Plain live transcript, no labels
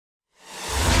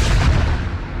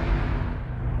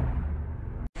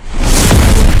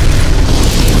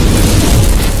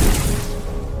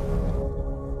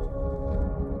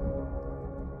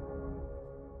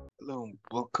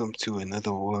welcome to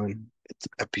another one. It's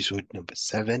episode number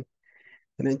 7.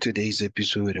 And in today's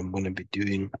episode, I'm going to be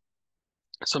doing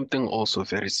something also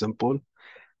very simple.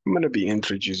 I'm going to be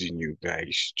introducing you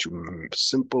guys to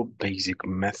simple basic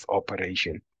math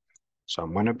operation. So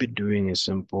I'm going to be doing a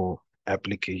simple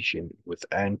application with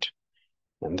AND,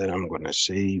 and then I'm going to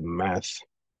say math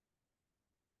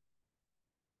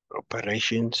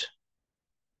operations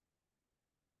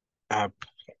app.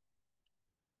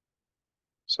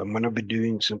 So I'm going to be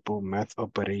doing simple math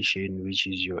operation, which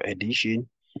is your addition,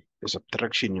 your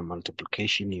subtraction, your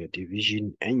multiplication, your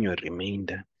division, and your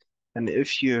remainder. And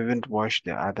if you haven't watched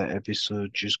the other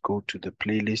episode, just go to the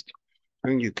playlist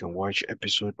and you can watch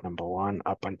episode number 1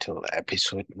 up until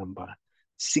episode number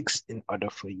 6 in order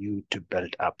for you to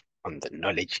build up on the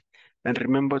knowledge. And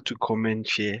remember to comment,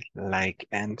 share, like,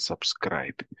 and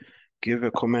subscribe. Give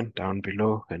a comment down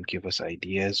below and give us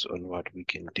ideas on what we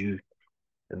can do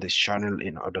in this channel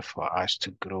in order for us to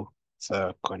grow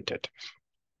the content.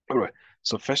 All right.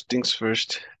 So first things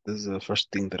first, this is the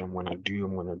first thing that I'm gonna do.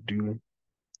 I'm gonna do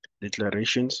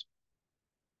declarations,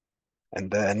 and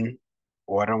then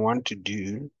what I want to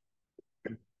do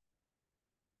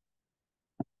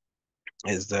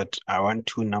is that I want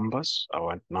two numbers. I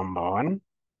want number 1,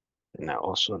 and I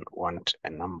also want a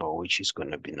number which is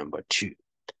gonna be number 2.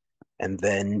 And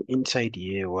then inside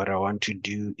here, what I want to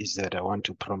do is that I want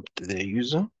to prompt the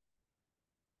user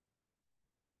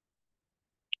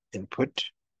input.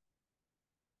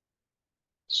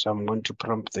 So I'm going to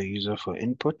prompt the user for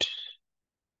input.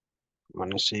 I'm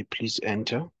gonna say, please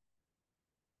enter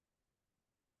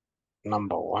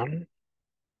number 1.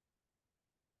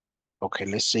 Okay,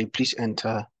 let's say please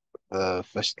enter the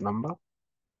first number.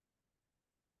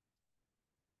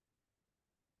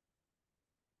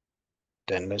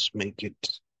 Then let's make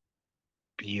it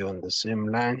be on the same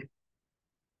line.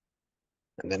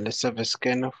 And then let's have a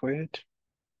scanner for it.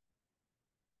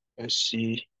 Let's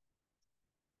see,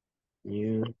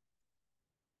 new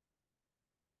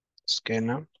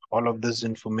scanner. All of this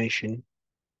information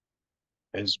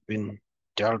has been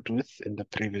dealt with in the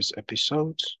previous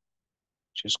episodes.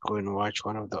 Just go and watch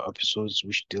one of the episodes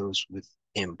which deals with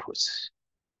inputs.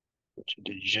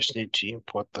 You just need to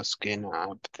import the scanner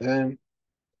up there.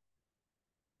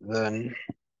 Then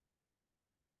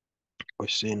we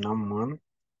say num1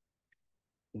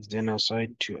 is then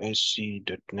assigned to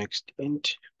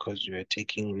sc.nextInt because we are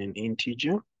taking in an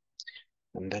integer.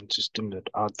 And then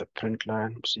system.out the print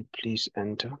line, say please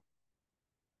enter.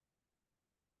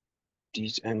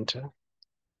 Please enter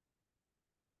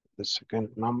the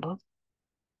second number.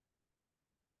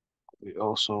 We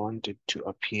also want it to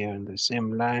appear in the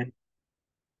same line.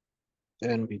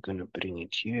 Then we're going to bring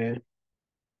it here.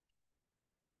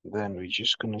 Then we're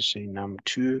just going to say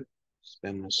num2,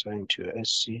 then assign to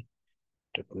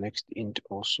sc.nextInt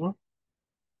also.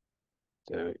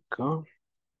 There we go.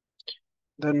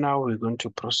 Then now we're going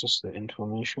to process the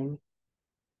information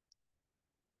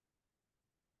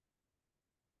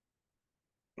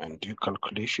and do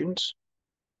calculations.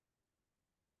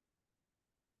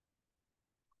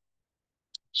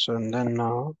 So and then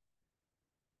now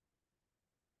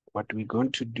what we're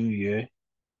going to do here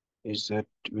is that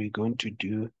we're going to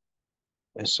do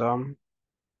a sum,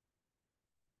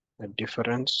 a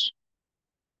difference.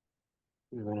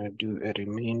 We're going to do a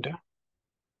remainder.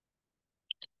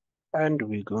 And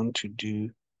we're going to do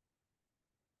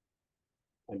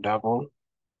a double,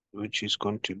 which is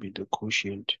going to be the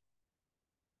quotient,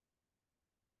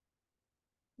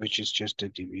 which is just a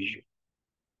division.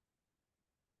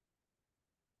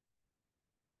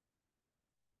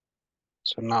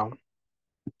 So now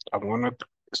I'm going to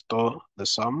store the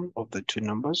sum of the two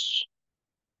numbers.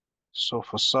 So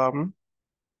for sum,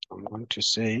 I'm going to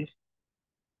say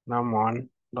num1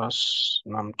 plus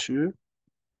num2.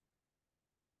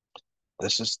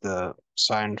 This is the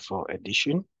sign for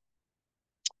addition.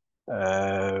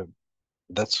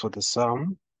 That's for the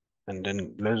sum. And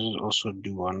then let's also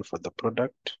do one for the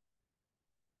product,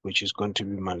 which is going to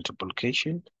be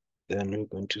multiplication. Then we're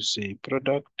going to say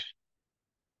product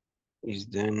is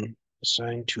then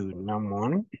assigned to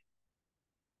num1.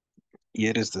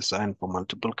 Here is the sign for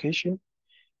multiplication.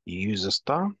 You use a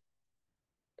star.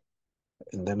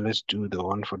 And then let's do the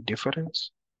one for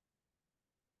difference.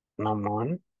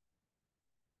 Num1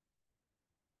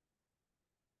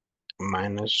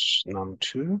 minus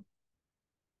num2.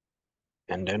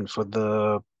 And then for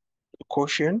the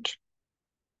quotient,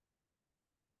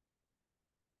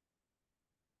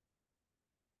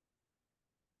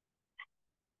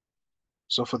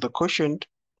 so for the quotient,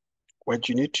 what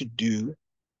you need to do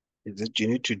is that you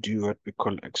need to do what we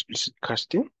call explicit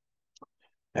casting.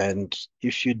 And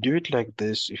if you do it like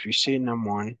this, if you say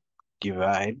num1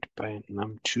 divide by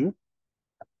num2.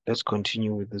 Let's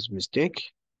continue with this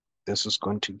mistake. This is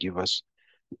going to give us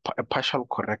a partial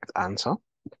correct answer.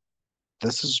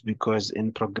 This is because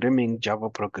in programming, Java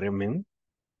programming,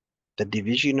 the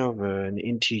division of an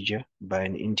integer by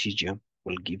an integer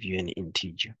will give you an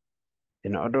integer.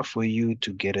 In order for you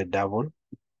to get a double,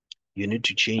 you need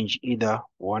to change either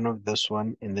one of this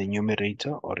one in the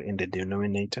numerator or in the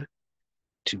denominator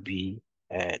to be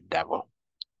a double.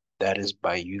 That is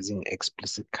by using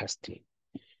explicit casting.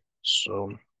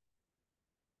 So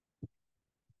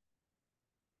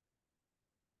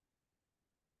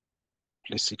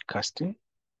explicit casting.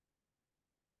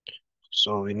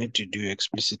 So we need to do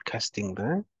explicit casting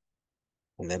there.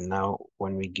 And then now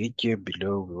when we get here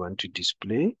below, we want to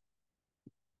display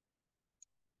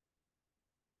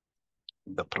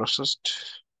the processed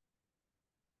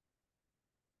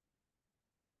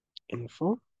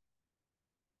info.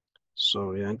 So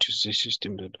we want to say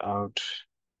system.out.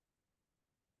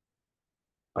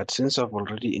 But since I've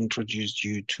already introduced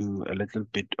you to a little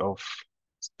bit of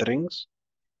strings,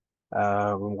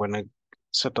 I'm gonna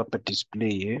set up a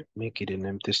display here, make it an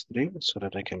empty string so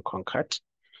that I can concat.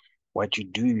 What you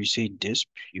do, you say disp,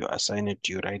 you assign it,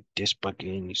 you write disp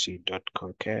again, you say dot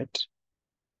concat.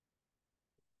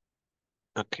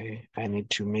 Okay, I need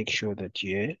to make sure that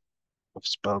here I've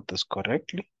spelled this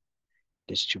correctly.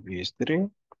 This should be a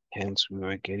string, hence we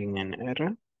were getting an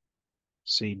error.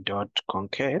 Say dot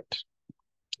concat,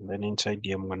 and then inside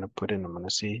here I'm gonna put in, I'm gonna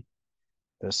say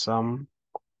the sum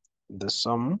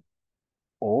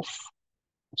of.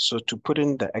 So to put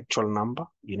in the actual number,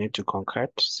 you need to concat,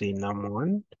 say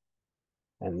num1,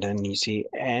 and then you say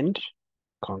and,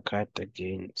 concat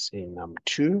again, say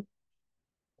num2,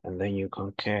 and then you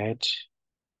concat,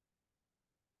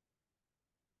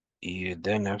 you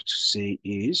then have to say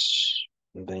is,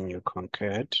 and then you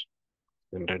concat,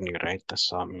 and then you write the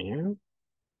sum here.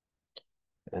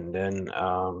 And then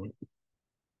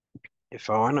if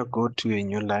I want to go to a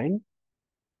new line,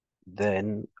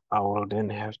 then I will then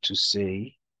have to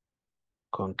say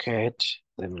concat,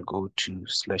 then go to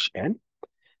 /n,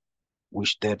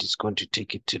 which that is going to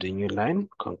take it to the new line,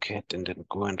 concat, and then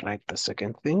go and write the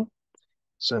second thing.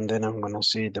 So and then I'm going to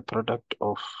say the product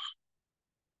of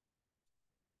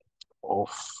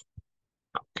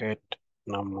concat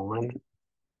num1,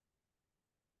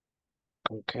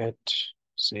 concat,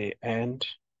 say and,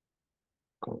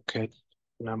 concat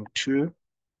num2,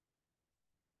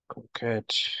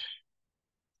 concat,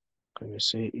 going to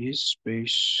say is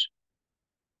space,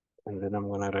 and then I'm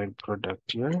going to write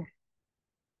product here,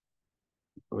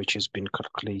 which has been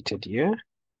calculated here.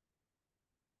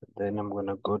 Then I'm going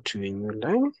to go to a new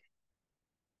line.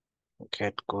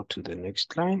 Okay, go to the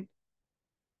next line.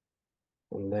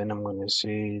 And then I'm going to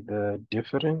say the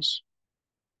difference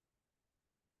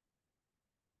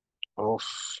of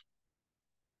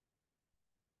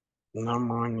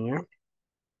num1 here.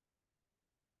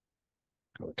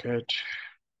 Okay,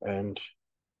 and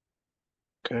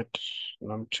cat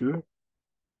num2.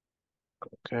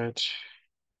 Okay,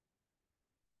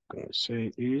 going to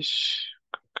say is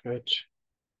cat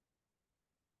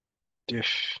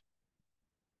diff.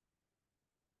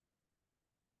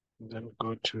 Then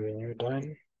go to a new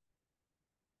line.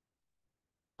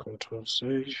 Control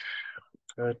save.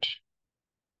 Cat.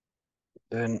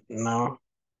 Then now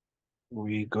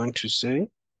we're going to say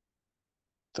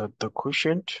that the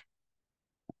quotient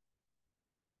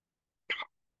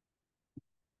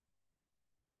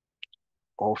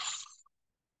of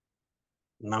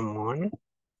num1,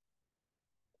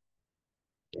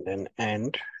 then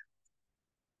and,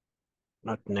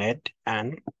 not net,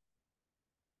 and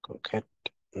concat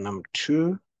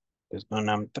num2, there's no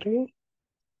num3,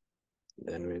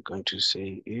 then we're going to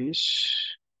say is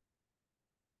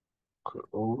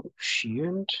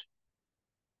quotient,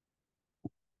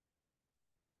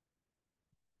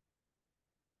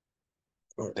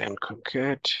 and then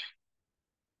concat.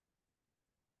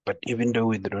 But even though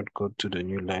we do not go to the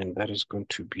new line, that is going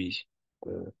to be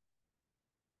the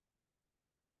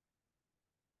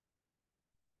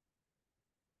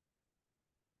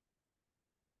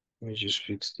let me just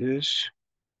fix this.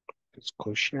 It's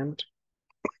quotient.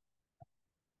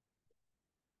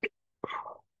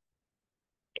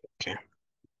 Okay.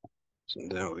 So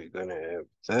then we're gonna have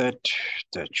that.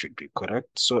 That should be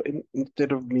correct. So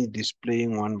instead of me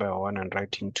displaying one by one and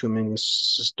writing too many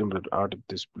systems without a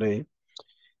display,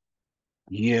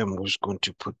 here I'm just going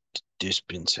to put this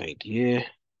inside here.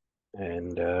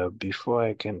 And before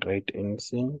I can write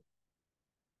anything,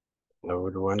 I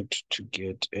would want to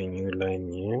get a new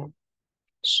line here.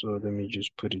 So let me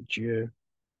just put it here.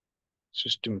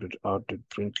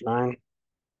 System.out.println.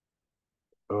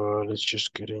 Let's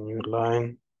just get a new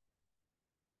line.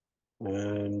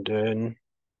 And then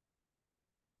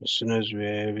as soon as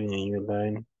we're having a new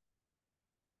line,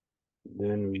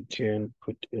 then we can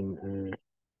put in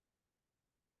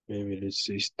maybe let's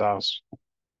say stars.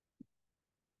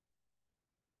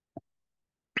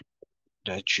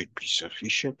 That should be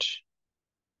sufficient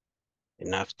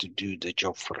enough to do the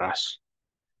job for us.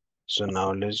 So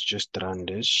now let's just run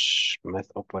this math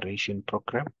operation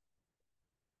program.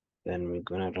 Then we're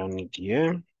gonna run it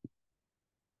here.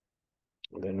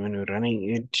 Then when we're running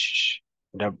it,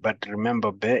 but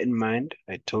remember, bear in mind,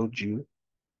 I told you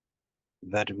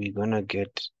that we're gonna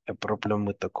get a problem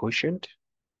with the quotient.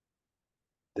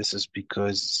 This is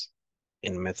because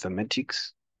in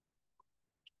mathematics,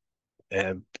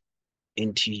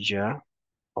 integer,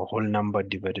 a whole number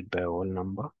divided by a whole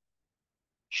number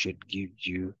should give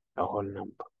you a whole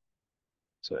number.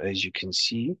 So as you can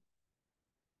see,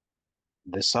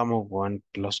 the sum of 1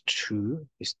 plus 2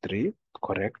 is 3,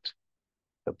 correct?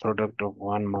 The product of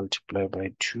 1 multiplied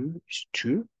by 2 is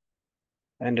 2.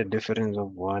 And the difference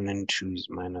of 1 and 2 is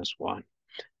minus 1.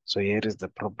 So here is the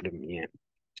problem here.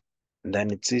 And then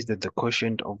it says that the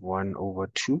quotient of 1 over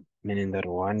 2, meaning that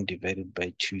 1 divided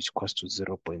by 2 is equals to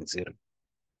 0.0,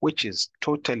 which is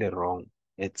totally wrong.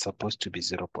 It's supposed to be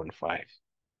 0.5.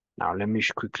 Now let me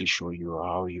quickly show you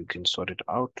how you can sort it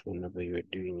out whenever you're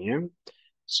doing here.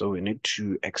 So we need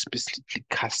to explicitly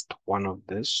cast one of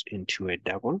this into a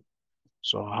double.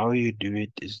 So how you do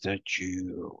it is that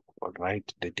you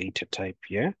write the data type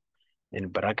here. In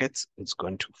brackets, it's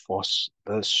going to force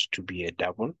this to be a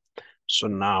double. So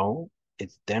now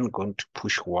it's then going to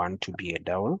push 1 to be a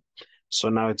double. So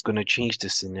now it's going to change the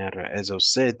scenario. As I've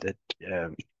said, that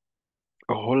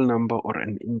a whole number or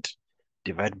an int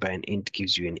divided by an int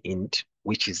gives you an int,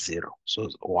 which is 0. So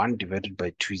 1 divided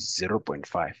by 2 is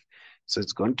 0.5. So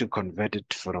it's going to convert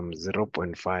it from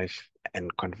 0.5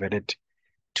 and convert it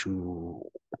to,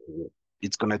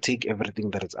 it's going to take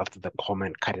everything that is after the comma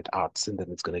and cut it out, and then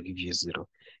it's going to give you 0.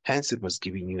 Hence, it was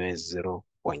giving you a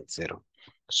 0.0.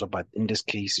 So, but in this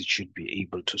case, it should be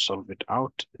able to solve it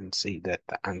out and say that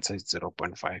the answer is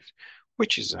 0.5,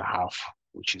 which is a half,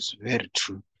 which is very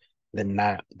true. Then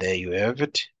now, there you have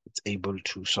it. It's able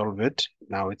to solve it.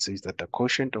 Now it says that the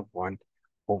quotient of 1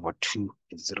 over 2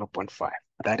 is 0.5.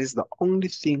 That is the only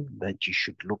thing that you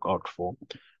should look out for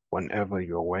whenever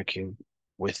you're working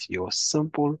with your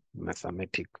simple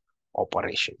mathematic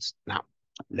operations. Now,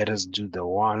 let us do the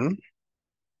one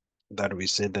that we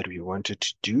said that we wanted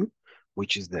to do,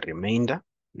 which is the remainder.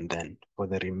 And then for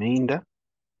the remainder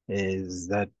is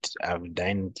that I've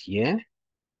done it here.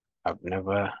 I've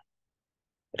never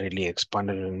really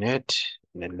expanded on it.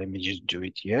 And then let me just do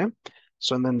it here.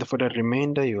 So then for the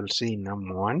remainder, you'll see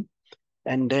num1,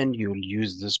 and then you'll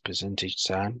use this percentage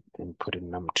sign and put in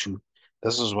num2.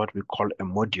 This is what we call a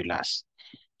modulus.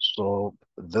 So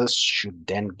this should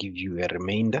then give you a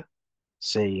remainder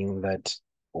saying that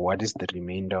what is the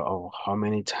remainder of how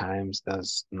many times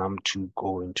does num2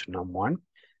 go into num1?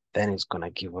 Then it's going to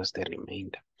give us the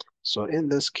remainder. So in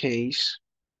this case,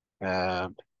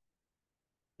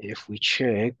 if we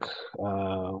check,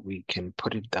 we can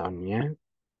put it down here.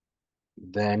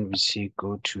 Then we see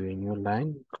go to a new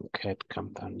line, okay, come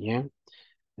down here.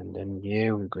 And then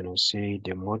here we're going to say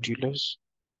the modulus.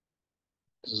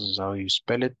 This is how you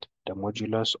spell it, the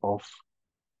modulus of.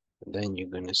 And then you're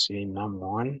going to say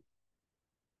num1.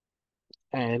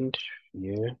 And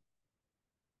here,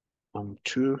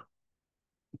 num2.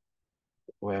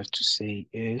 We have to say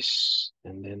is,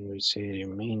 and then we say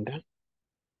remainder,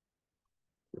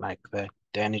 like that.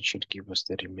 Then it should give us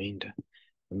the remainder.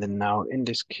 And then now in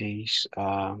this case,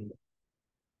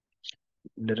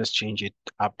 let us change it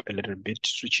up a little bit,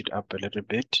 switch it up a little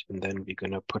bit, and then we're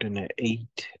gonna put in an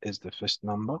 8 as the first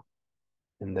number,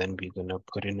 and then we're gonna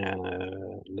put in a,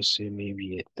 let's say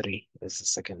maybe a 3 as the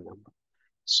second number.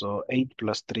 So 8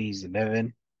 plus 3 is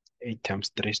 11. 8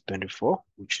 times 3 is 24,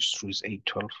 which is true is 8,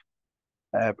 12.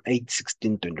 8,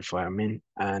 16, 24, I mean,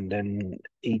 and then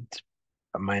 8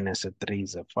 minus a 3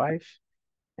 is a 5.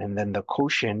 And then the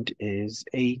quotient is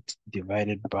 8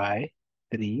 divided by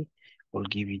 3 will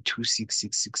give you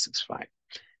 266,665.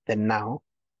 Then now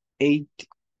 8,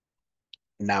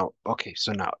 okay,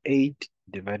 so now 8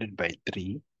 divided by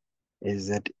 3 is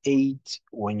that 8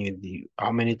 when you do,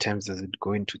 how many times does it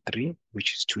go into 3?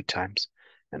 Which is 2 times.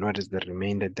 And what is the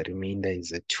remainder? The remainder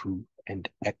is a 2. And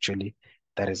actually,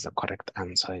 that is the correct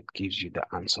answer. It gives you the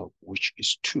answer, which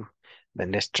is 2.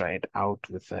 Then let's try it out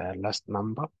with the last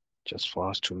number, just for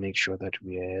us to make sure that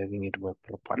we are having it work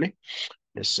properly.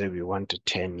 Let's say we want a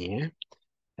 10 here.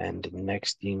 And the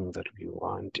next thing that we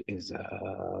want is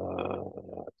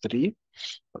 3.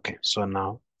 Okay, so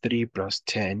now 3 plus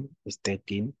 10 is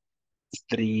 13.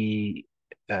 3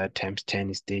 times 10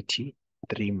 is 30.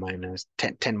 3 minus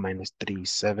 10, 10 minus 3 is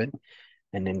 7.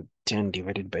 And then 10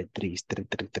 divided by 3 is 3,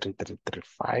 3, 3, 3, 3,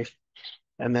 5.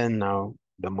 And then now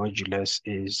the modulus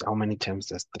is how many times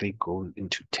does 3 go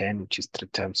into 10, which is 3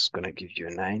 times is going to give you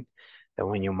a 9. And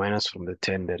when you minus from the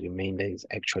 10, the remainder is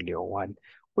actually a 1,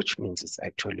 which means it's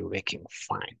actually working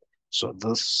fine. So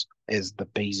this is the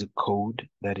basic code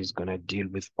that is going to deal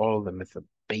with all the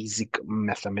basic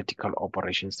mathematical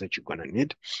operations that you're going to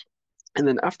need. And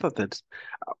then after that,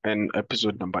 in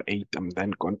episode number 8, I'm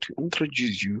then going to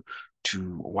introduce you to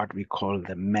what we call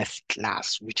the math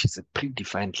class, which is a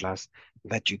predefined class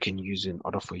that you can use in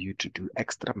order for you to do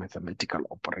extra mathematical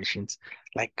operations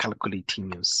like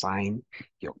calculating your sine,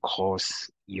 your cos,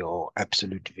 your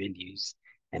absolute values,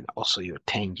 and also your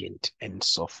tangent, and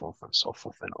so forth and so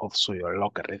forth, and also your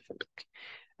logarithmic.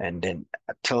 And then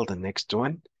till the next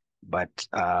one. But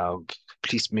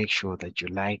please make sure that you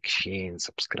like, share, and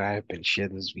subscribe, and share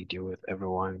this video with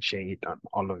everyone. Share it on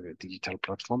all of your digital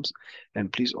platforms.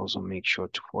 And please also make sure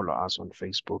to follow us on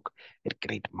Facebook at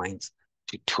Great Minds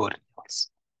Tutorials.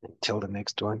 Until the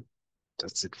next one,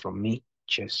 that's it from me.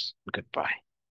 Cheers. Goodbye.